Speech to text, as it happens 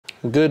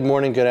Good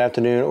morning, good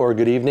afternoon, or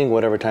good evening,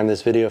 whatever time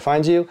this video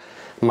finds you.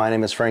 My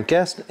name is Frank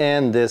Guest,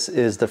 and this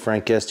is the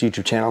Frank Guest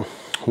YouTube channel.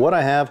 What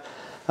I have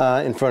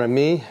in front of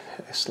me,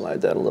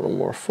 slide that a little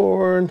more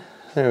forward.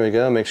 There we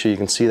go, make sure you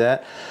can see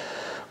that.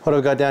 What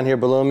I've got down here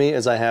below me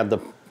is I have the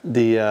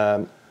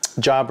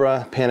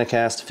Jabra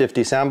Panacast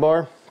 50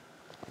 soundbar,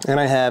 and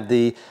I have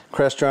the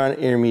Crestron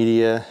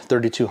AirMedia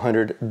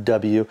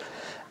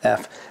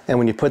 3200WF. And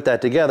when you put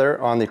that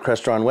together on the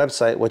Crestron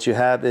website, what you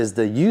have is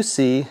the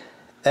UC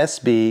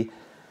SB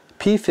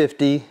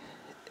P50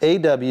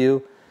 AW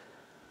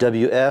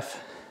WF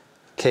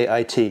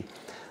KIT.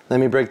 Let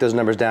me break those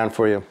numbers down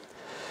for you.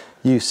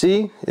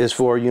 UC is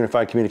for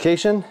Unified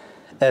Communication,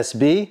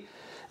 SB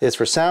is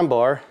for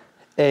soundbar,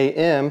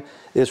 AM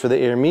is for the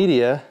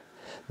AirMedia,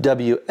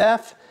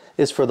 WF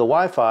is for the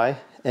Wi-Fi,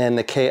 and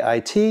the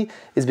KIT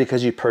is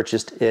because you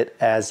purchased it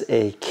as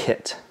a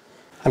kit.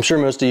 I'm sure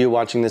most of you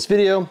watching this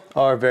video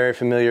are very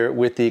familiar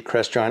with the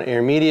Crestron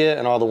AirMedia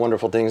and all the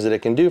wonderful things that it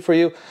can do for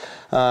you.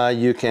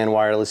 You can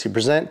wirelessly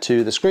present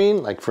to the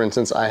screen, like for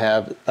instance I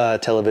have a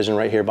television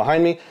right here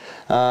behind me,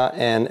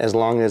 and as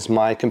long as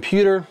my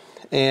computer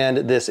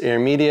and this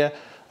AirMedia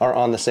are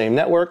on the same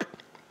network,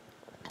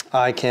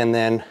 I can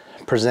then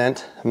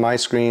present my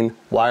screen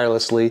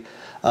wirelessly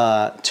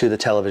to the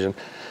television.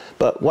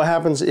 But what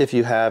happens if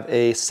you have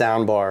a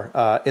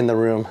soundbar in the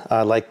room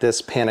like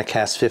this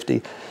Panacast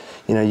 50?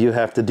 You know, you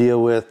have to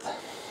deal with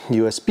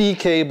USB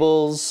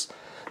cables,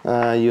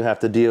 you have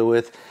to deal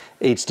with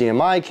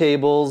HDMI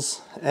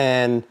cables,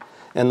 and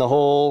the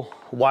whole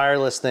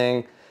wireless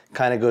thing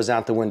kind of goes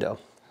out the window.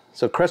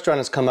 So Crestron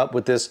has come up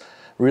with this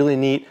really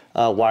neat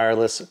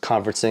wireless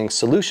conferencing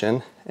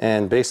solution,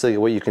 and basically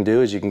what you can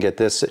do is you can get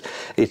this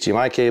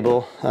HDMI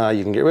cable,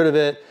 you can get rid of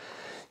it,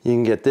 you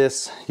can get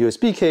this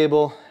USB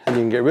cable, and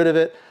you can get rid of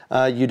it.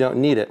 You don't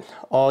need it.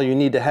 All you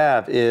need to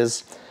have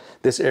is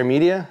this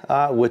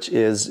AirMedia, which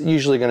is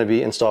usually going to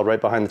be installed right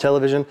behind the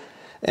television,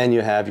 and you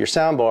have your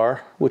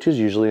soundbar, which is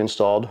usually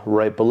installed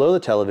right below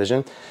the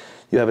television.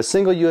 You have a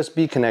single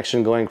USB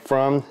connection going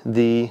from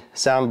the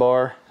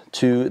soundbar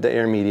to the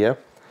AirMedia,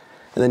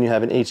 and then you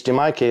have an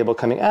HDMI cable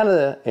coming out of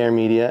the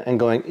AirMedia and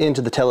going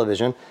into the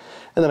television,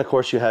 and then of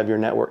course you have your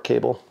network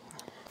cable.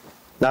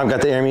 Now I've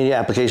got the AirMedia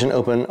application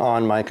open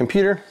on my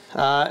computer,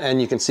 and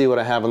you can see what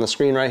I have on the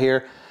screen right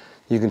here.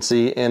 You can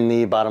see in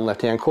the bottom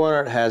left-hand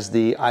corner, it has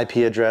the IP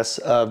address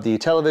of the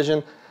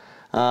television,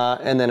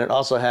 and then it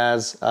also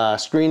has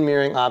screen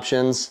mirroring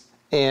options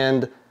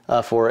and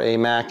for a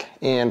Mac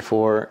and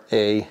for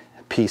a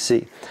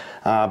PC.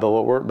 But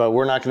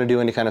we're not going to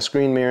do any kind of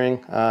screen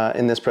mirroring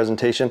in this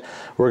presentation.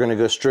 We're going to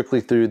go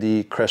strictly through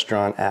the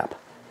Crestron app.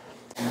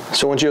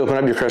 So once you open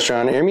up your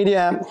Crestron AirMedia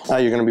app,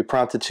 you're going to be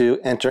prompted to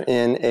enter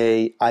in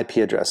a IP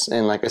address.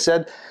 And like I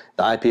said,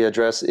 the IP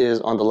address is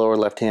on the lower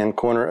left-hand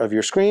corner of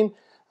your screen.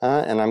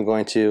 And I'm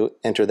going to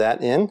enter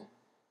that in,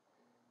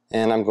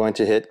 and I'm going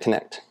to hit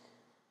connect.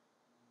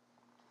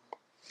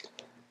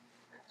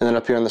 And then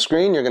up here on the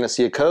screen, you're going to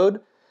see a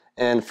code.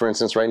 And for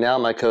instance, right now,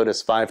 my code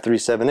is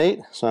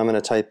 5378. So I'm going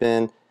to type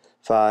in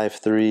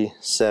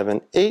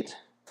 5378,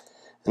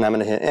 and I'm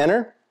going to hit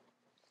enter.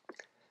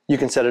 You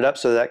can set it up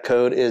so that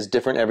code is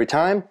different every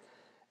time.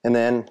 And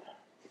then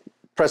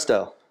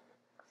presto.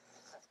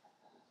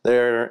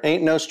 There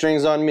ain't no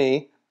strings on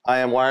me. I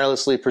am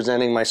wirelessly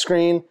presenting my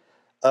screen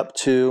up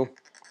to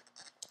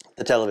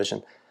the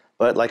television.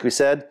 But like we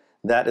said,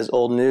 that is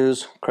old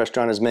news.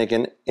 Crestron is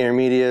making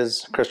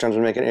AirMedias. Crestron's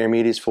been making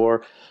AirMedias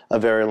for a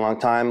very long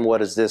time. What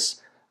is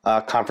this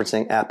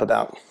conferencing app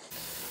about?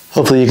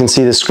 Hopefully you can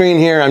see the screen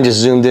here. I'm just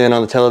zoomed in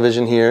on the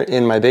television here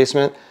in my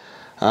basement.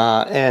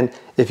 And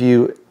if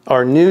you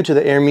are new to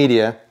the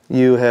AirMedia,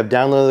 you have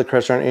downloaded the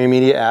Crestron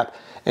AirMedia app,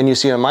 and you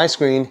see on my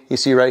screen, you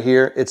see right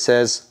here, it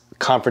says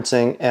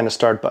conferencing and a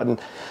start button.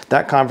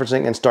 That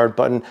conferencing and start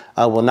button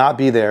will not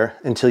be there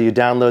until you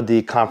download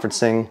the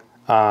conferencing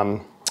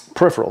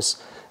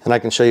peripherals, and I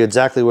can show you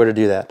exactly where to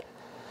do that.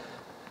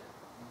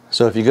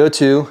 So if you go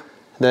to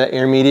the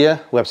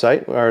AirMedia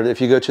website, or if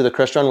you go to the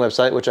Crestron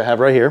website, which I have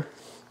right here,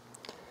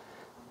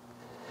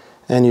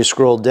 and you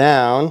scroll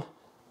down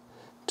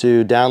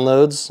to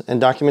downloads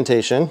and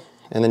documentation,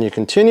 and then you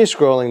continue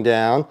scrolling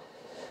down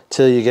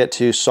till you get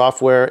to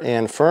software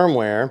and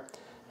firmware.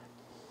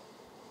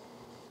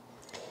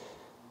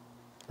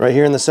 Right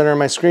here in the center of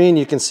my screen,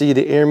 you can see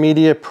the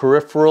AirMedia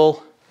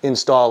Peripheral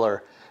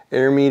Installer.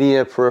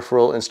 AirMedia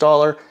Peripheral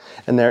Installer,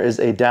 and there is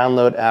a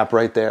download app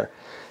right there.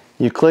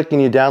 You click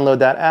and you download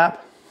that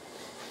app.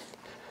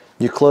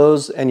 You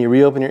close and you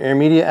reopen your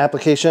AirMedia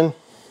application,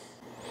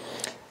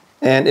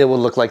 and it will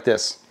look like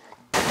this.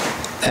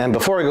 And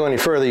before I go any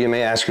further, you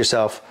may ask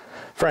yourself,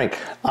 Frank,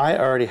 I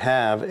already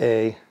have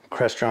a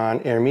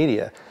Crestron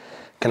AirMedia.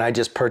 Can I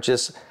just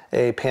purchase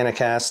a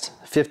Panacast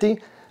 50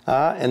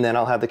 and then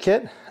I'll have the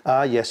kit?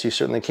 Yes, you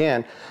certainly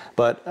can.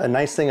 But a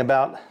nice thing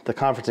about the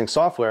conferencing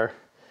software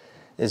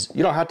is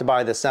you don't have to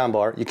buy this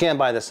soundbar. You can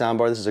buy this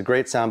soundbar. This is a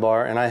great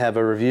soundbar, and I have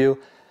a review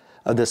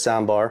of this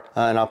soundbar,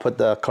 and I'll put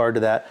the card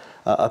to that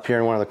up here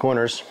in one of the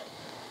corners.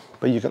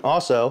 But you can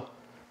also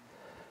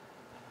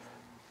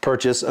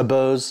purchase a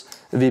Bose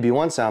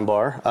VB1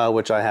 soundbar,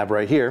 which I have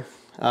right here,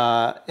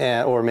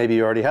 or maybe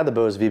you already have the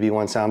Bose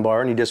VB1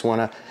 soundbar and you just want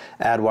to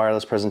add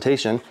wireless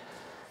presentation,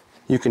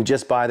 you can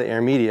just buy the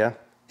Air Media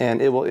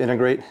and it will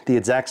integrate the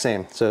exact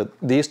same. So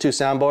these two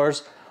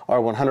soundbars are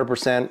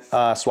 100%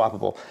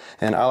 swappable.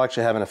 And I'll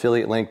actually have an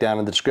affiliate link down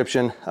in the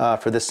description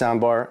for this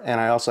soundbar, and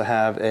I also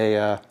have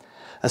a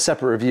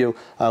separate review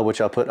which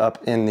I'll put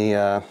up in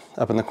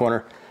the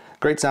corner.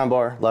 Great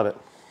soundbar, love it.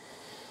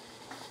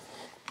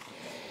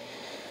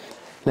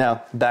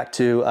 Now back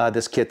to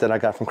this kit that I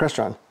got from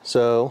Crestron.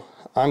 So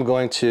I'm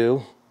going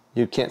to,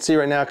 you can't see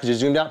right now because you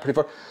zoomed out pretty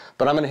far,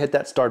 but I'm going to hit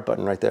that start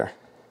button right there.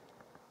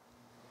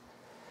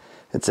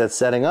 It says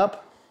setting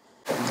up.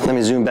 Let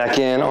me zoom back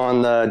in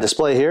on the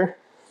display here.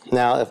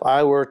 Now if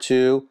I were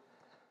to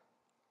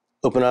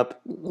open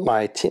up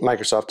my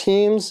Microsoft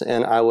Teams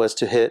and I was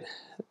to hit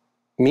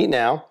Meet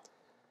Now,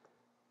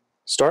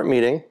 Start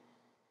Meeting,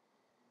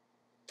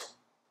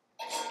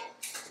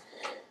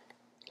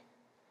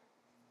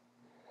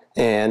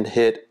 and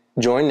hit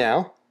Join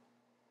Now,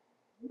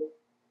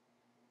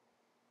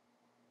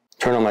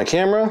 turn on my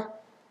camera,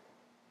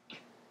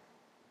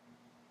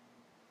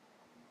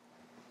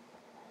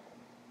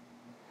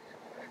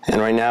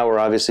 and right now we're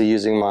obviously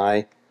using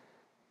my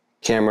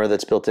camera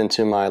that's built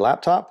into my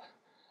laptop.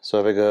 So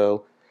if I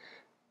go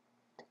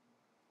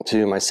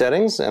to my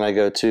settings and I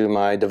go to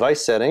my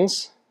device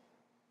settings,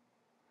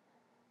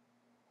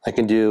 I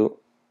can do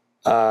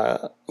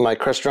my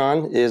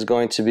Crestron is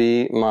going to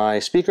be my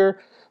speaker,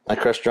 my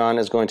Crestron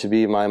is going to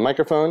be my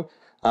microphone,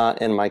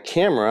 and my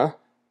camera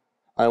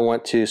I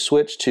want to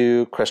switch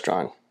to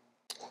Crestron.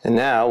 And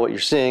now what you're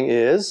seeing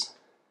is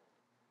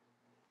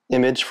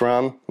image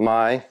from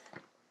my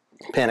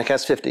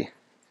Panacast 50.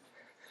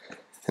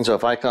 And so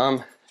if I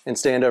come and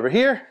stand over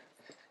here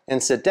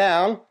and sit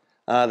down,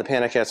 the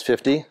Panacast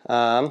 50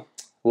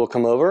 will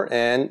come over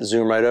and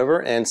zoom right over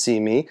and see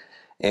me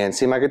and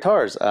see my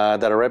guitars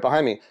that are right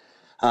behind me.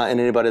 And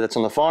anybody that's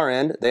on the far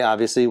end, they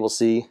obviously will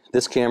see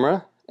this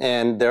camera,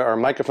 and there are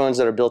microphones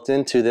that are built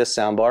into this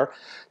soundbar,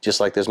 just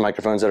like there's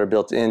microphones that are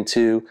built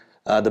into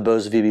the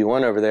Bose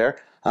VB1 over there.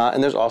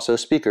 And there's also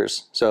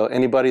speakers. So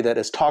anybody that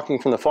is talking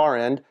from the far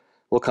end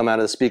will come out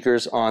of the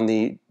speakers on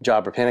the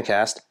Jabra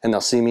Panacast, and they'll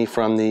see me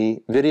from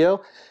the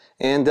video,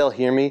 and they'll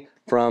hear me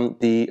from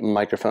the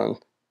microphone.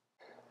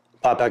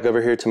 Pop back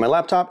over here to my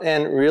laptop,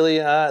 and really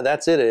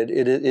that's it.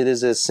 It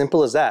is as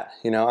simple as that.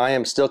 You know, I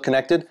am still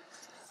connected,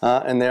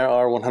 and there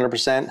are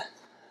 100%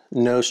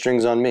 no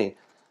strings on me.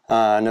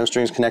 No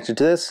strings connected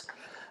to this.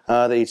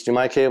 The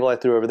HDMI cable I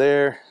threw over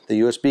there. The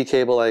USB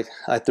cable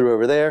I threw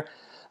over there.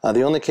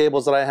 The only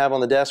cables that I have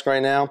on the desk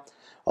right now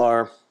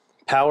are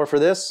power for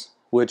this,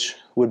 which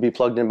would be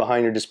plugged in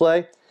behind your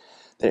display,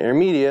 the Air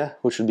Media,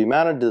 which would be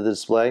mounted to the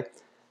display,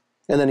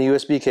 and then a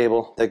USB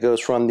cable that goes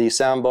from the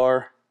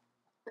soundbar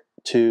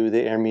to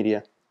the Air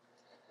Media.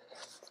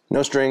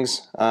 No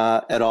strings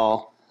at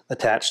all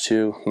attached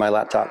to my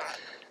laptop.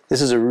 This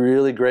is a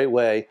really great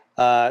way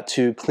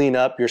to clean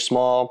up your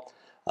small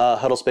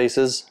huddle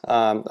spaces.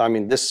 I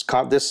mean, this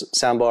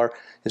soundbar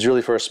is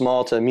really for a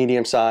small to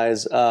medium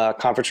size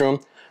conference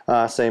room.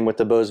 Same with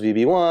the Bose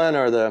VB1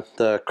 or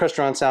the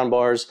Crestron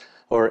soundbars,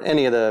 or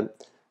any of the,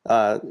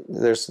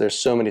 there's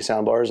so many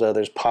soundbars.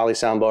 There's Poly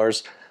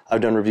soundbars. I've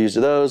done reviews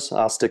of those.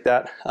 I'll stick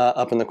that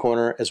up in the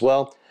corner as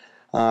well.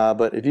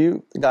 But if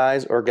you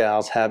guys or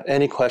gals have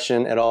any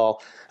question at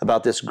all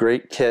about this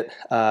great kit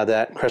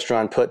that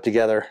Crestron put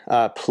together,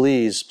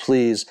 please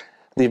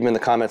leave them in the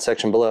comment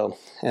section below.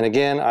 And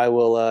again, I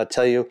will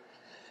tell you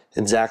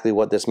exactly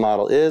what this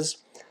model is.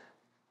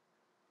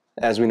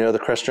 As we know, the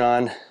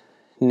Crestron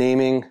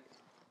naming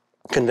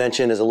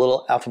convention is a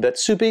little alphabet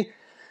soupy.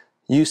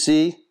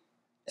 UC,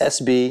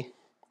 SB,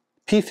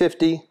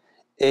 P50,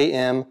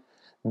 AM,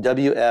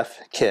 WF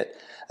kit.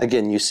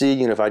 Again, UC,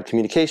 Unified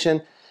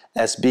Communication,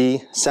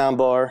 SB,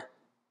 Soundbar,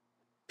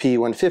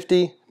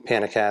 P150,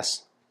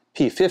 Panacast,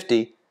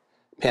 P50,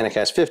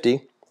 Panacast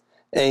 50,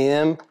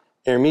 AM,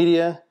 Air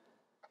Media,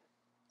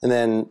 and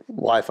then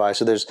Wi-Fi.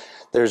 So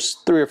there's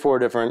 3 or 4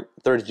 different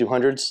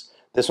 3200s.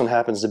 This one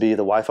happens to be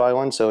the Wi-Fi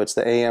one, so it's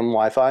the AM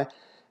Wi-Fi,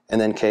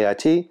 and then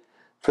KIT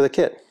for the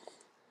kit.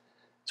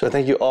 So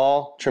thank you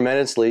all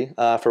tremendously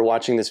for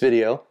watching this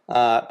video.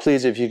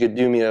 Please, if you could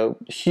do me a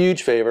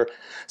huge favor,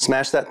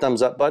 smash that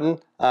thumbs up button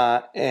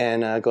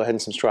and go ahead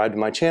and subscribe to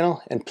my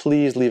channel. And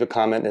please leave a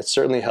comment. It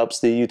certainly helps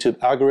the YouTube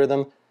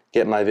algorithm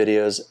get my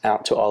videos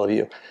out to all of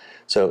you.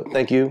 So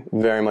thank you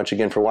very much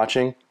again for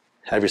watching.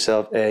 Have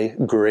yourself a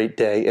great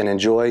day and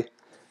enjoy.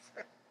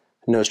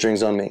 No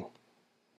strings on me.